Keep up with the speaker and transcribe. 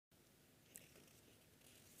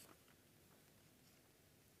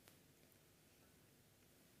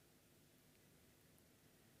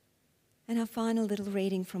And our final little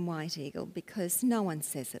reading from White Eagle, because no one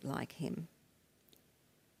says it like him.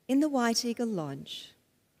 In the White Eagle Lodge,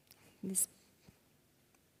 this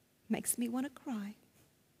makes me want to cry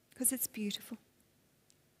because it's beautiful.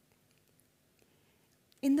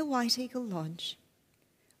 In the White Eagle Lodge,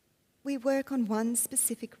 we work on one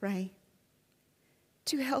specific ray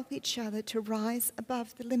to help each other to rise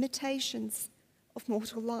above the limitations of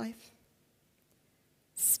mortal life.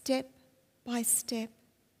 Step by step,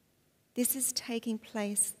 this is taking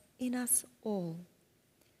place in us all,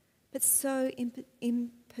 but so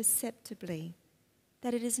imperceptibly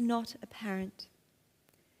that it is not apparent,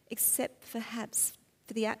 except perhaps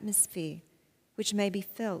for the atmosphere, which may be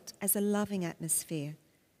felt as a loving atmosphere,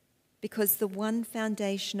 because the one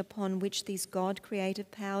foundation upon which these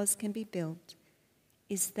God-creative powers can be built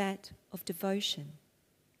is that of devotion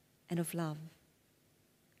and of love.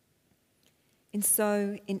 And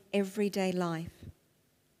so, in everyday life,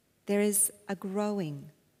 there is a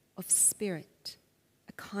growing of spirit,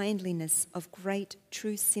 a kindliness of great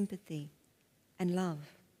true sympathy and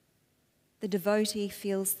love. The devotee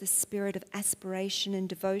feels the spirit of aspiration and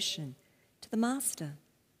devotion to the Master,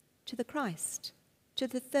 to the Christ, to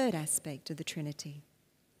the third aspect of the Trinity.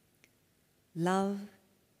 Love,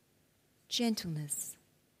 gentleness,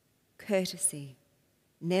 courtesy,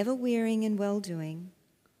 never wearying in well-doing,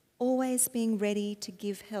 always being ready to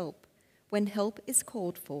give help when help is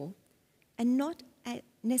called for, and not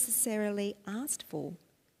necessarily asked for,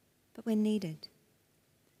 but when needed.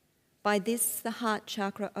 By this, the heart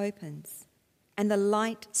chakra opens, and the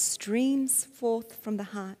light streams forth from the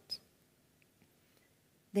heart.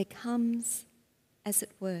 There comes, as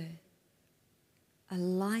it were, a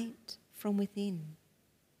light from within,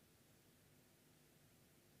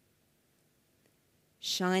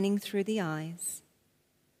 shining through the eyes,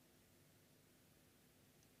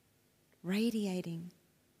 radiating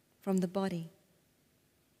from the body.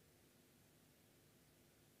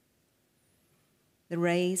 The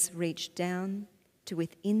rays reach down to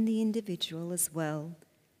within the individual as well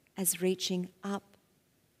as reaching up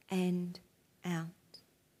and out.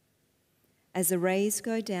 As the rays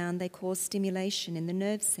go down, they cause stimulation in the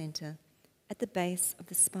nerve center at the base of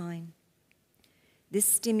the spine. This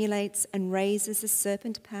stimulates and raises the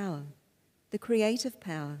serpent power, the creative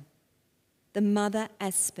power, the mother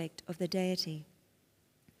aspect of the deity.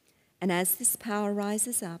 And as this power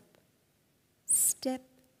rises up, step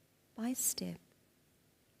by step,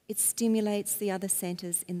 it stimulates the other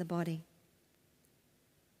centers in the body.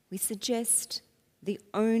 We suggest the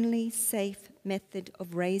only safe method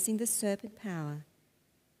of raising the serpent power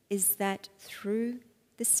is that through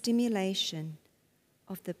the stimulation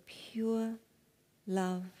of the pure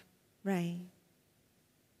love ray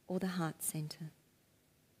or the heart center.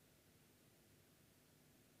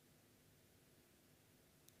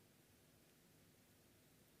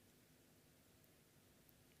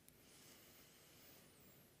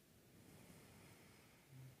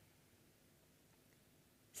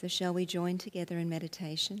 So shall we join together in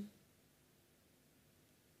meditation?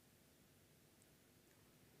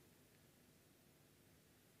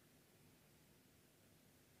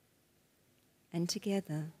 And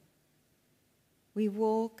together we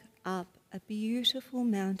walk up a beautiful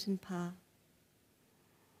mountain path.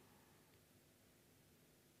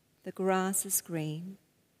 The grass is green.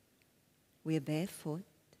 We are barefoot.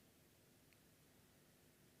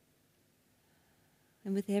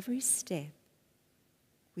 And with every step,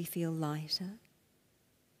 we feel lighter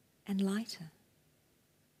and lighter,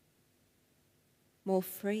 more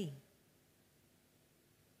free.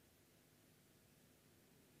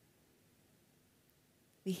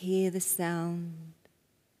 We hear the sound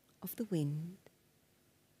of the wind.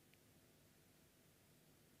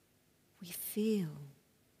 We feel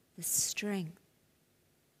the strength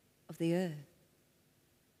of the earth.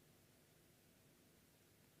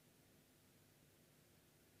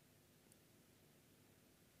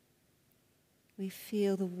 We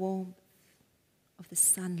feel the warmth of the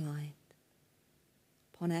sunlight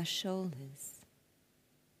upon our shoulders.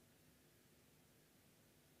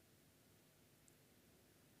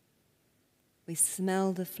 We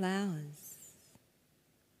smell the flowers.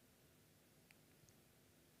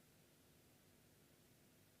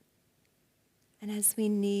 And as we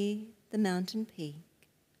near the mountain peak,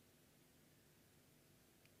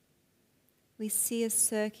 we see a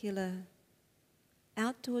circular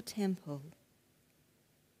outdoor temple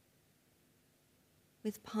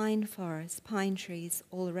with pine forests, pine trees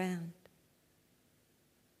all around.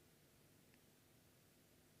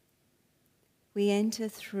 We enter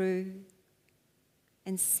through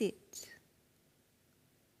and sit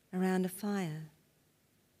around a fire.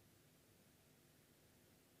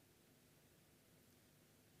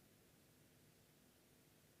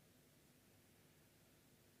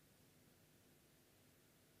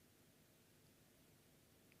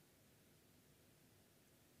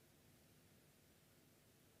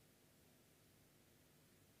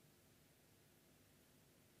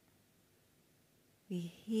 We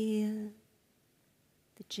hear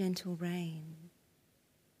the gentle rain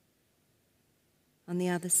on the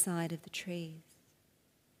other side of the trees.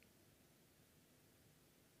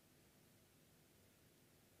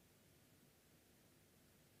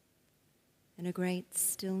 And a great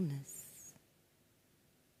stillness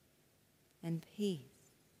and peace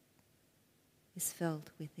is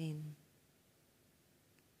felt within.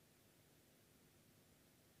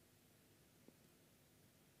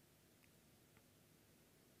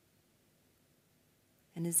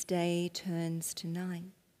 And as day turns to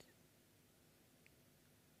night,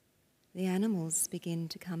 the animals begin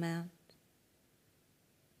to come out.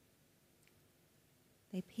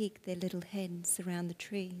 They peek their little heads around the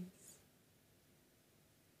trees.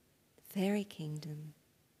 The fairy kingdom,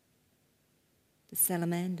 the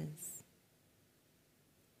salamanders,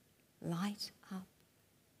 light up.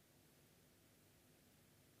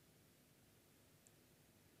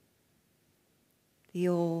 The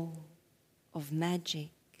awe of magic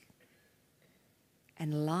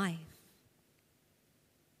and life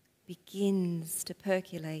begins to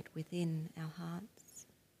percolate within our hearts.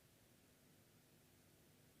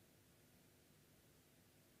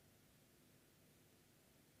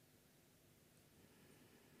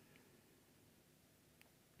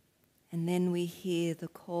 And then we hear the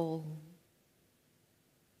call,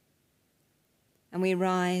 and we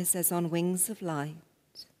rise as on wings of light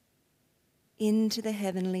into the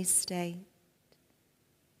heavenly state,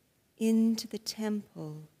 into the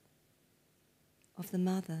temple of the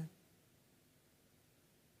Mother.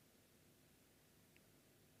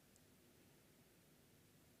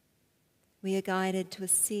 We are guided to a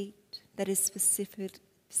seat that is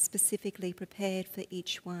specifically prepared for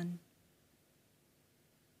each one.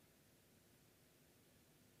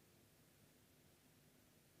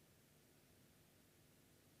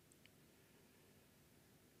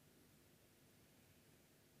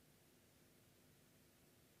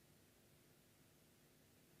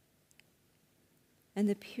 And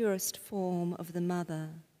the purest form of the Mother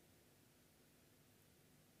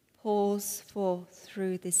pours forth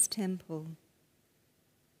through this temple.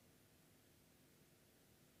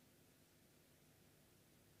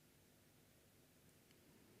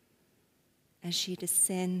 As she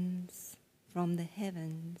descends from the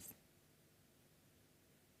heavens,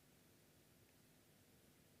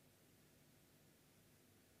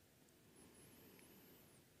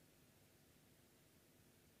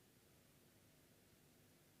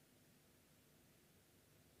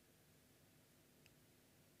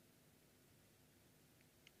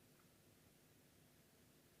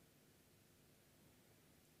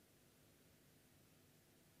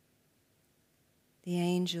 the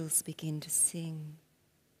angels begin to sing,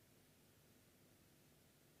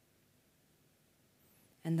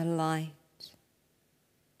 and the light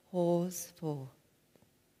pours forth.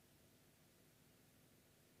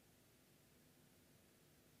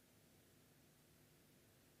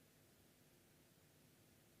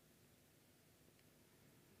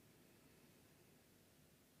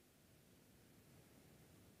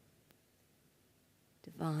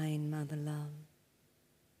 Divine Mother Love.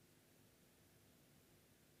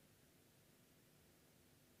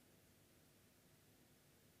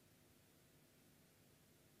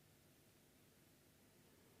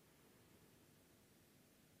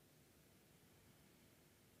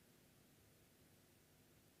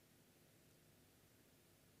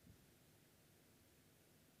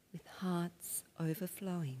 With hearts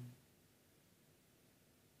overflowing,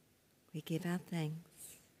 we give our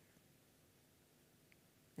thanks,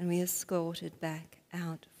 and we are escorted back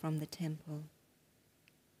out from the temple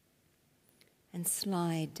and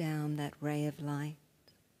slide down that ray of light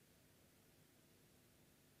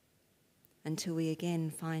until we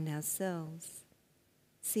again find ourselves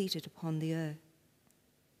seated upon the earth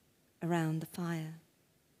around the fire.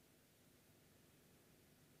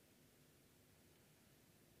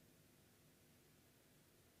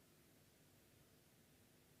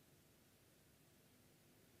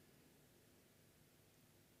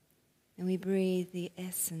 And we breathe the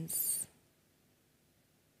essence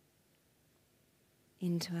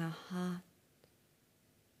into our heart,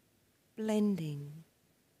 blending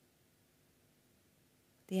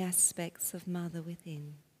the aspects of Mother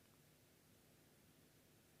within,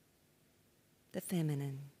 the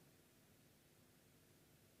feminine,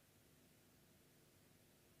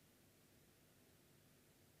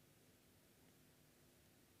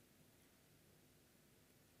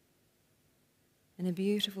 and a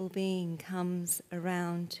beautiful being comes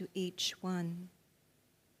around to each one,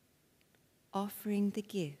 offering the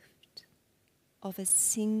gift of a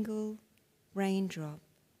single raindrop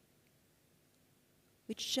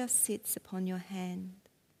which just sits upon your hand,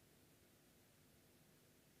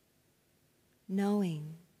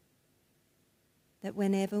 knowing that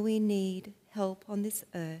whenever we need help on this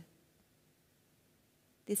earth,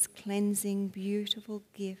 this cleansing, beautiful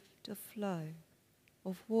gift of flow,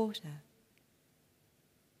 of water,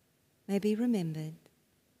 may be remembered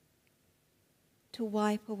to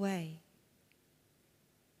wipe away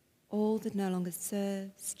all that no longer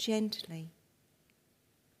serves, gently,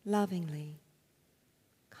 lovingly,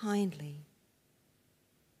 kindly.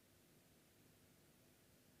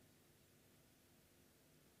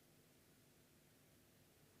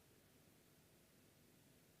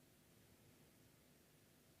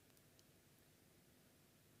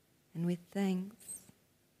 And with thanks,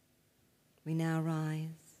 we now rise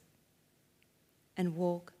and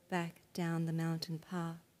walk back down the mountain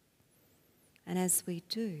path. And as we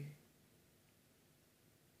do,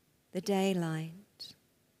 the daylight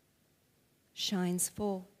shines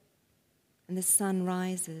forth and the sun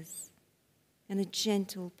rises in a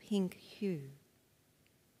gentle pink hue.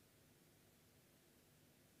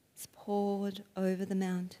 It's poured over the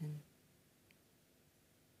mountain.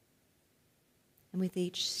 And with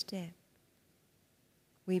each step,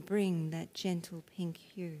 we bring that gentle pink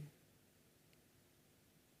hue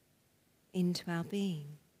into our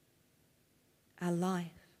being, our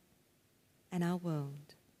life, and our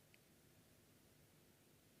world.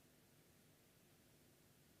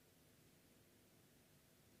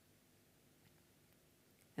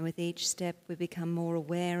 And with each step, we become more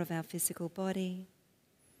aware of our physical body,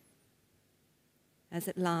 as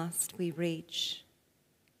at last we reach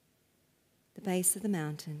the base of the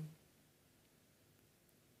mountain,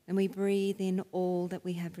 and we breathe in all that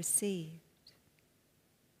we have received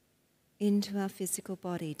into our physical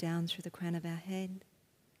body, down through the crown of our head,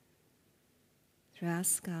 through our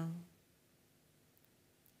skull,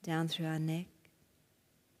 down through our neck,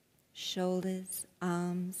 shoulders,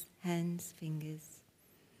 arms, hands, fingers.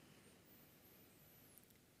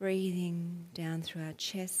 Breathing down through our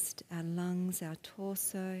chest, our lungs, our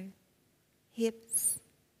torso, hips,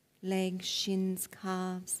 legs, shins,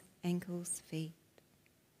 calves, ankles, feet.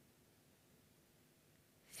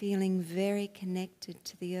 Feeling very connected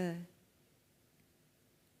to the earth.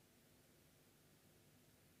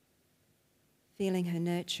 Feeling her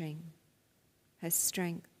nurturing, her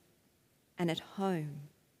strength, and at home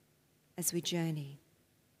as we journey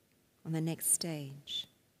on the next stage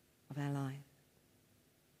of our life.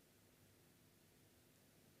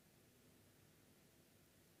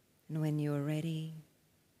 And when you are ready,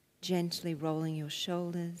 gently rolling your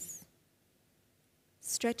shoulders,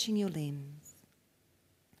 stretching your limbs,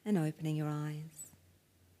 and opening your eyes.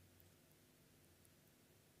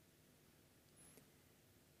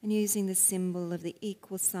 And using the symbol of the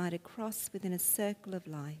equal-sided cross within a circle of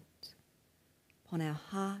light upon our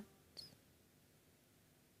heart,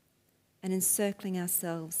 and encircling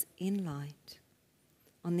ourselves in light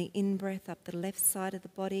on the in-breath up the left side of the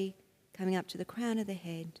body, coming up to the crown of the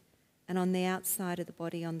head, and on the outside of the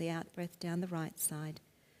body, on the out-breath down the right side,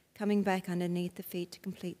 coming back underneath the feet to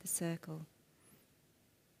complete the circle.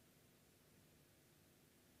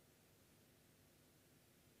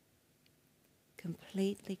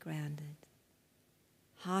 Completely grounded,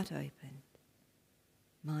 heart open,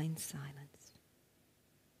 mind silenced.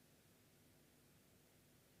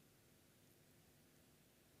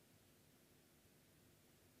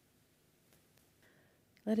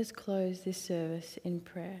 Let us close this service in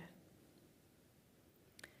prayer.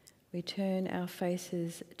 We turn our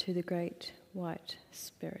faces to the Great White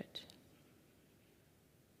Spirit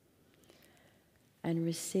and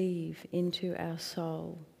receive into our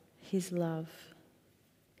soul His love,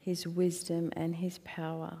 His wisdom, and His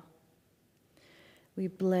power. We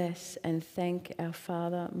bless and thank our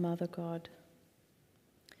Father, Mother God.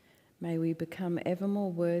 May we become ever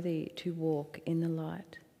more worthy to walk in the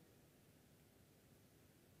light.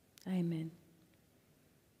 Amen.